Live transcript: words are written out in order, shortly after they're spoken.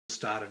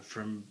started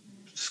from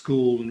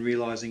school and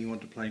realising you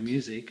want to play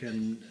music,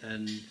 and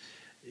then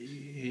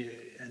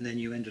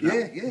you ended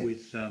up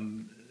with.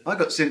 I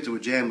got sent to a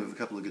jam with a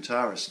couple of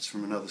guitarists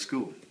from another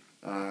school.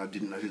 I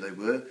didn't know who they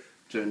were.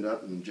 Turned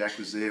up and Jack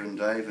was there and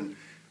Dave, and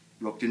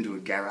rocked into a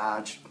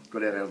garage,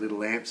 got out our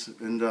little amps,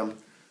 and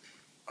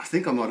I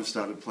think I might have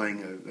started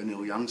playing a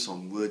Neil Young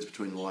song, Words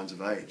Between the Lines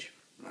of Age.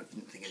 And I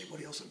didn't think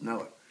anybody else would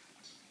know it.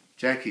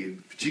 Jack here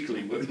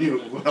particularly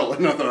knew it well,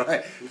 and I thought,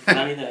 hey.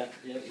 Funny that.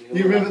 Yeah,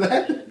 you remember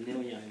that?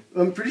 Neil Young.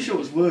 I'm pretty sure it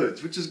was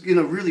Words, which is,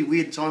 really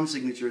weird time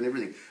signature and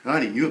everything. I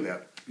only knew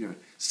about,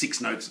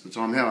 6 notes at the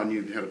time. How I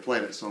knew how to play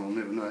that song, I'll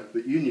never know.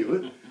 But you knew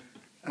it.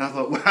 And I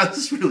thought, wow, this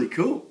is really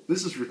cool.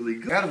 This is really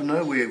good. Out of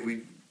nowhere,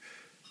 we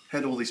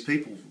had all these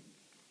people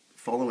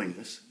following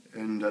us,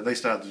 and they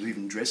started to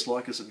even dress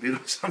like us a bit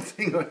or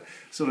something.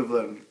 Sort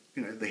of,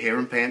 the hair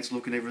and pants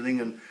look and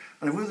everything. And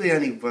we were the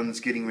only ones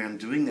getting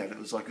around doing that. It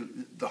was like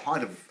the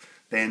height of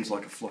bands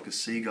like A Flock of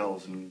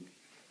Seagulls and,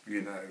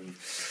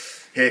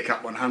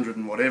 Haircut 100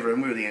 and whatever,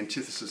 and we were the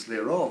antithesis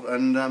thereof.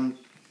 And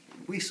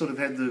we sort of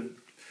had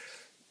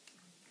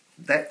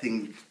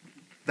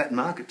that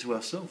market to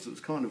ourselves. It was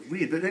kind of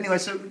weird. But anyway,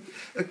 so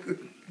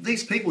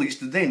these people used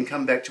to then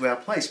come back to our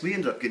place. We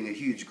ended up getting a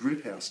huge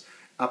group house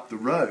up the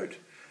road,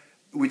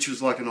 which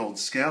was like an old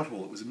scout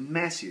hall. It was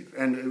massive,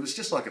 and it was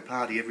just like a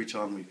party every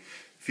time we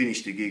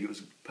finished a gig. It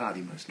was a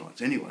party most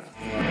nights anyway.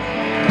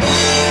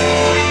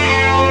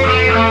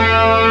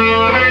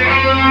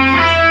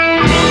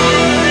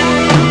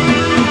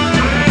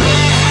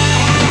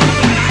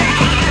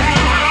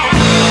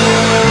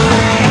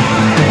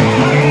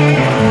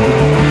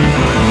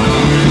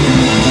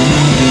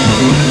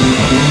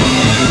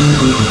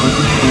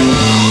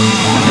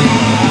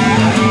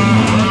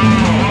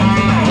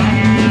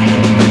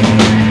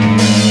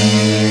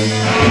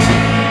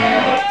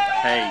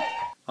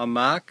 I'm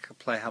Mark, I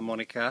play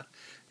harmonica,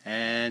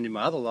 and in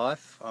my other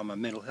life I'm a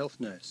mental health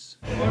nurse.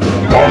 I'm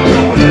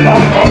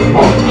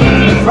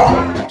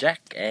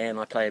Jack, and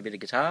I play a bit of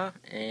guitar,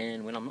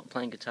 and when I'm not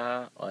playing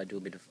guitar I do a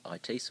bit of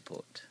IT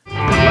support.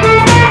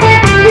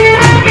 Hi,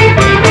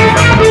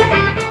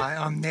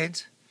 I'm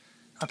Ned,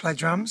 I play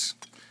drums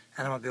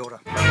and I'm a builder.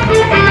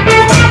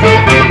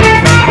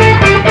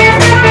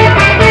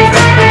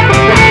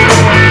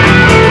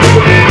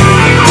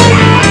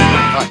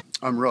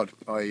 I'm Rod.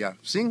 I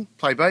sing,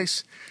 play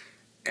bass,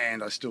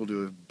 and I still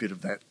do a bit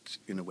of that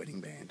in a wedding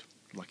band.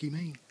 Lucky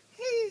me.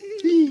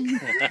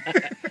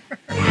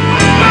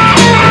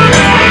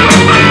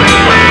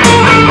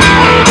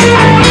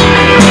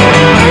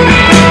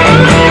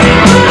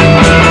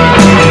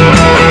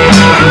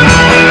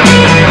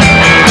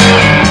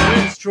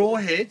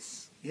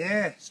 Strawheads.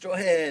 Yeah.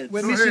 Strawhead.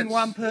 We're missing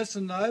one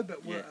person though,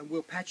 but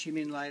we'll patch him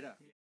in later.